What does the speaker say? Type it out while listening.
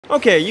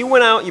Okay, you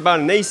went out, you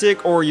bought an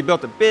ASIC, or you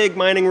built a big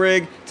mining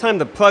rig, time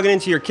to plug it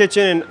into your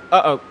kitchen, and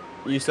uh-oh,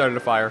 you started a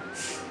fire.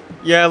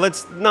 Yeah,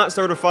 let's not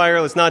start a fire,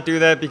 let's not do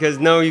that, because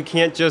no, you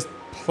can't just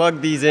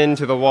plug these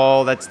into the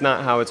wall. That's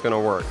not how it's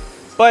gonna work.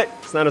 But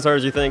it's not as hard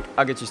as you think.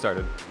 I'll get you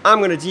started. I'm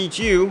gonna teach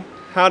you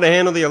how to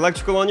handle the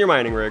electrical on your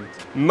mining rig.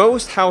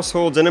 Most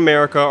households in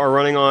America are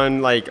running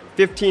on like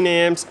 15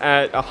 amps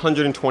at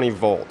 120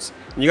 volts.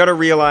 You gotta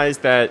realize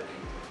that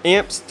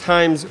amps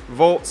times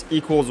volts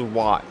equals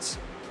watts.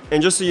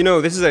 And just so you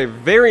know, this is a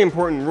very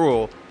important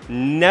rule.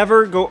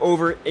 Never go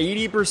over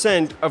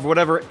 80% of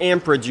whatever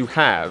amperage you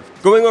have.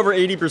 Going over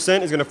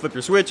 80% is gonna flip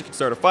your switch, it can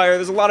start a fire.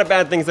 There's a lot of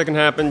bad things that can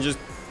happen. Just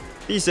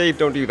be safe,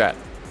 don't do that.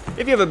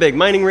 If you have a big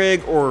mining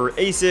rig or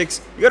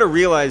ASICs, you gotta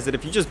realize that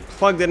if you just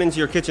plug that into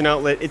your kitchen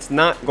outlet, it's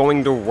not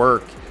going to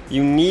work.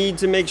 You need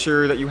to make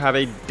sure that you have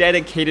a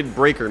dedicated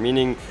breaker,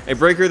 meaning a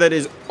breaker that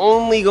is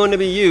only going to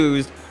be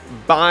used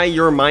by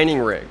your mining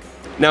rig.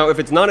 Now, if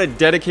it's not a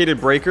dedicated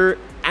breaker,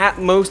 at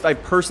most, I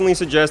personally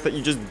suggest that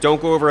you just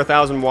don't go over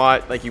 1,000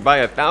 watt. Like you buy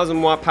a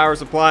 1,000 watt power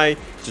supply,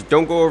 just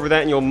don't go over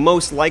that and you'll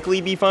most likely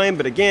be fine.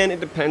 But again,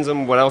 it depends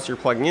on what else you're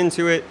plugging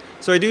into it.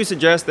 So I do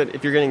suggest that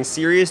if you're getting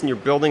serious and you're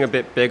building a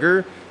bit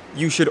bigger,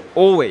 you should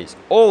always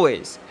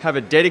have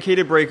a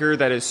dedicated breaker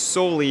that is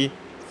solely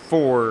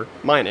for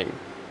mining.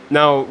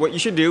 Now, what you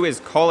should do is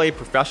call a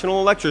professional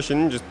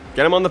electrician, just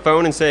get them on the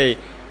phone and say,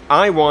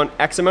 I want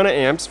X amount of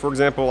amps. For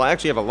example, I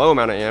actually have a low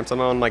amount of amps. I'm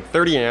on like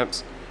 30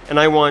 amps. And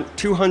I want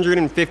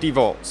 250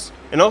 volts.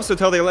 And also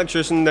tell the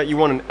electrician that you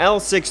want an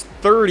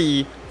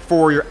L630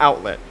 for your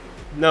outlet.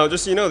 Now,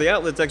 just so you know, the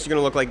outlet's actually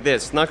gonna look like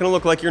this. It's not gonna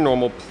look like your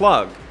normal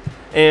plug.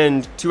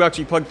 And to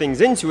actually plug things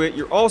into it,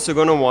 you're also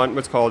gonna want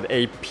what's called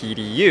a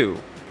PDU.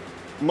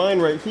 Mine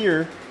right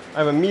here, I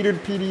have a metered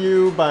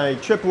PDU by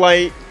Tripp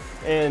Lite,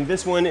 and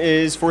this one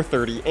is for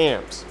 30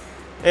 amps.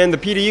 And the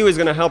PDU is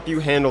gonna help you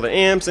handle the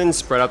amps and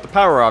spread out the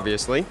power,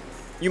 obviously.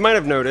 You might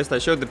have noticed, I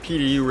showed the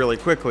PDU really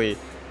quickly,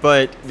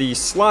 but the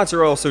slots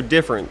are also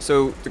different.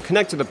 So to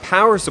connect to the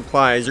power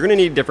supplies, you're gonna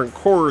need different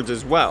cords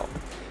as well.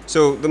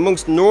 So the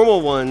most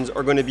normal ones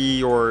are gonna be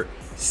your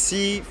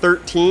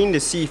C13 to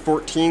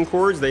C14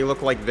 cords. They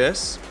look like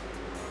this.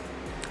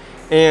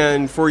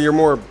 And for your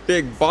more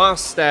big boss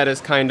status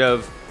kind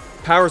of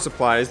power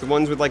supplies, the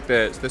ones with like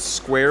the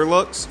square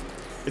looks,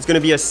 it's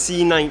gonna be a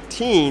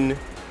C19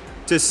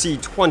 to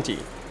C20.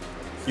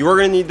 You are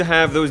gonna need to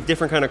have those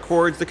different kind of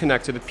cords to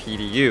connect to the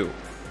PDU.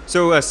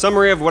 So a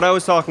summary of what I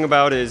was talking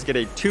about is get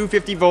a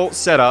 250 volt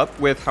setup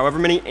with however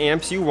many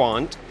amps you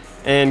want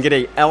and get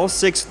a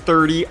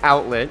L630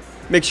 outlet.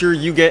 Make sure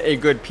you get a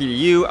good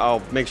PDU.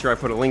 I'll make sure I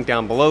put a link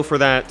down below for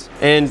that.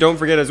 And don't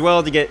forget as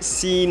well to get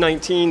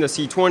C19 to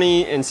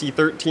C20 and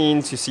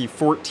C13 to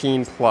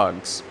C14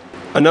 plugs.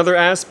 Another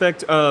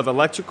aspect of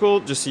electrical,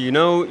 just so you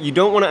know, you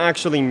don't want to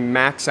actually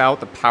max out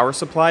the power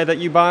supply that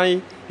you buy.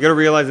 You got to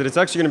realize that it's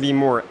actually going to be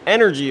more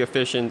energy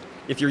efficient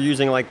if you're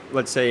using, like,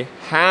 let's say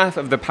half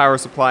of the power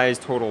supply's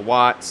total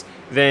watts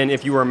than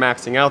if you were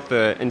maxing out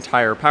the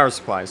entire power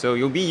supply. So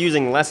you'll be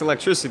using less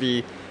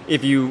electricity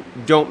if you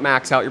don't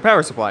max out your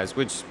power supplies,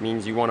 which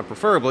means you want to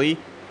preferably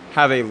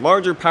have a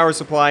larger power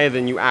supply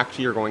than you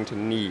actually are going to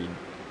need.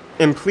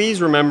 And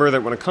please remember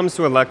that when it comes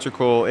to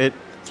electrical, it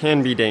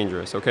can be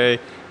dangerous, okay?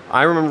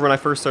 I remember when I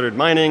first started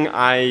mining,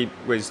 I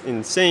was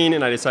insane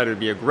and I decided it would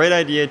be a great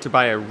idea to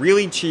buy a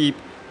really cheap,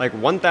 like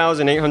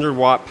 1,800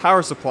 watt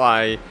power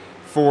supply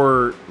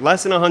for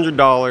less than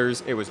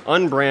 $100. It was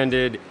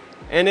unbranded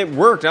and it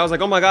worked. I was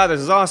like, oh my God, this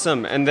is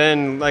awesome. And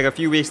then like a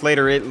few weeks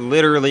later, it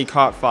literally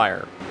caught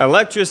fire.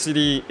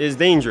 Electricity is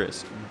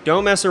dangerous.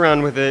 Don't mess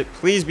around with it.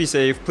 Please be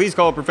safe. Please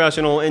call a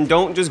professional and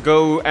don't just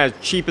go as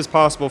cheap as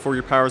possible for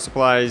your power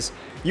supplies.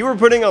 You are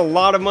putting a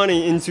lot of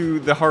money into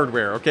the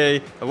hardware,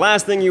 okay? The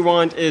last thing you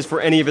want is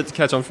for any of it to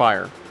catch on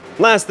fire.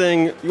 Last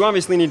thing, you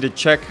obviously need to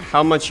check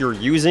how much you're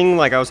using.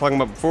 Like I was talking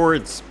about before,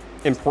 it's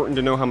important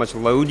to know how much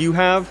load you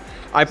have.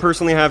 I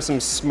personally have some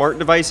smart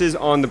devices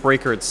on the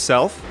breaker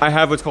itself. I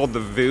have what's called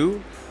the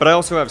VU, but I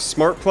also have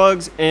smart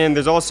plugs, and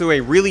there's also a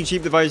really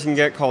cheap device you can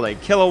get called a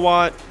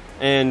kilowatt,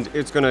 and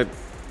it's gonna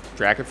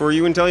track it for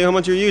you and tell you how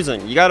much you're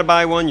using. You gotta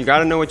buy one, you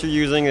gotta know what you're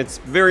using. It's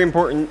very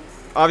important.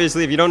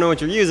 Obviously, if you don't know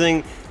what you're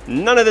using,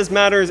 none of this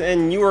matters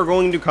and you are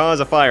going to cause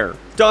a fire.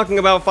 Talking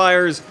about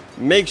fires,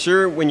 make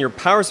sure when your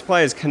power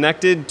supply is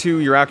connected to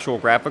your actual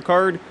graphic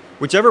card,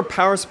 whichever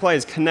power supply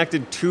is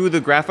connected to the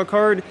graphic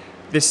card,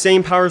 the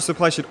same power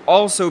supply should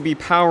also be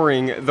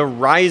powering the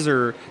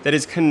riser that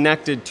is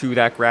connected to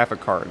that graphic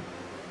card.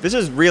 This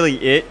is really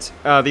it.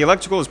 The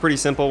electrical is pretty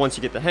simple once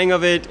you get the hang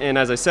of it, and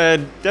as I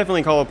said,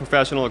 definitely call a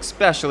professional,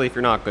 especially if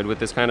you're not good with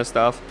this kind of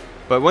stuff.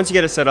 But once you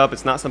get it set up,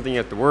 it's not something you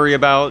have to worry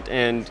about,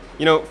 and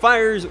you know,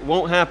 fires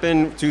won't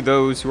happen to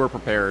those who are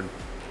prepared.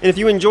 And if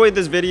you enjoyed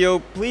this video,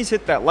 please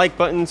hit that like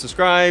button,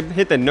 subscribe,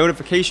 hit the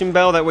notification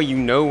bell, that way you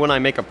know when I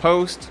make a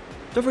post.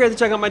 Don't forget to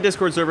check out my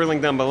Discord server,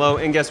 link down below,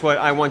 and guess what?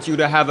 I want you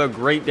to have a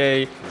great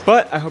day.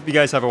 But I hope you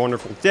guys have a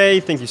wonderful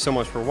day. Thank you so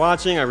much for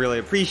watching. I really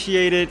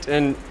appreciate it,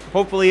 and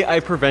hopefully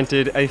I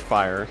prevented a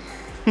fire.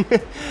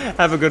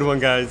 Have a good one,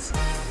 guys.